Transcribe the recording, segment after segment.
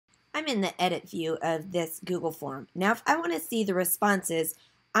I'm in the edit view of this Google form. Now, if I want to see the responses,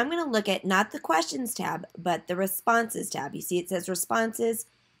 I'm going to look at not the questions tab, but the responses tab. You see it says responses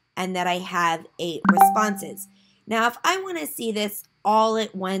and that I have 8 responses. Now, if I want to see this all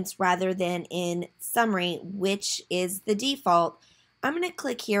at once rather than in summary, which is the default, I'm going to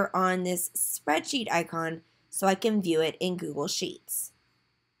click here on this spreadsheet icon so I can view it in Google Sheets.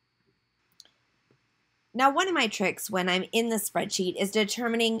 Now, one of my tricks when I'm in the spreadsheet is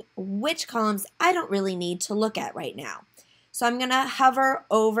determining which columns I don't really need to look at right now. So I'm going to hover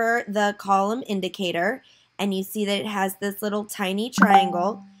over the column indicator, and you see that it has this little tiny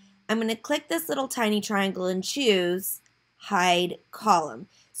triangle. I'm going to click this little tiny triangle and choose Hide Column.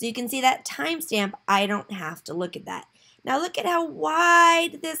 So you can see that timestamp, I don't have to look at that. Now look at how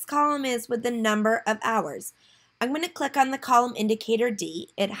wide this column is with the number of hours. I'm going to click on the column indicator D.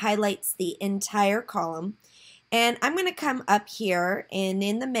 It highlights the entire column. And I'm going to come up here, and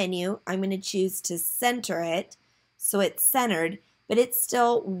in the menu, I'm going to choose to center it so it's centered, but it's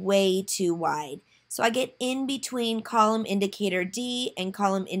still way too wide. So I get in between column indicator D and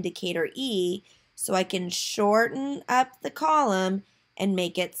column indicator E so I can shorten up the column and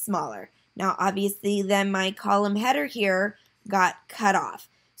make it smaller. Now obviously then my column header here got cut off.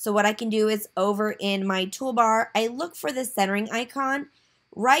 So what I can do is over in my toolbar, I look for the centering icon.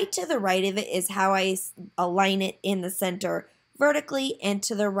 Right to the right of it is how I align it in the center vertically, and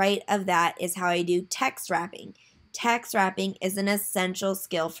to the right of that is how I do text wrapping. Text wrapping is an essential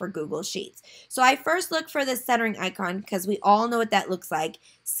skill for Google Sheets. So I first look for the centering icon because we all know what that looks like.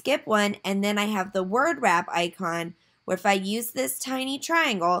 Skip one, and then I have the word wrap icon where if I use this tiny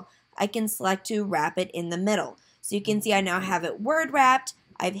triangle, I can select to wrap it in the middle. So you can see I now have it word wrapped,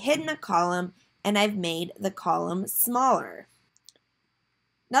 I've hidden a column, and I've made the column smaller.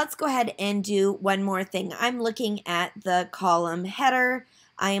 Now let's go ahead and do one more thing. I'm looking at the column header.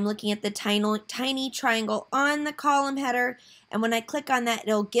 I am looking at the tiny triangle on the column header, and when I click on that,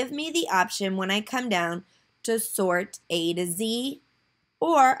 it'll give me the option when I come down to sort A to Z,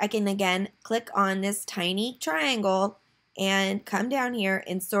 or I can again click on this tiny triangle and come down here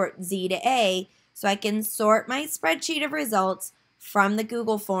and sort Z to A, so I can sort my spreadsheet of results from the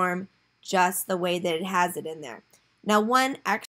Google form just the way that it has it in there. Now, one extra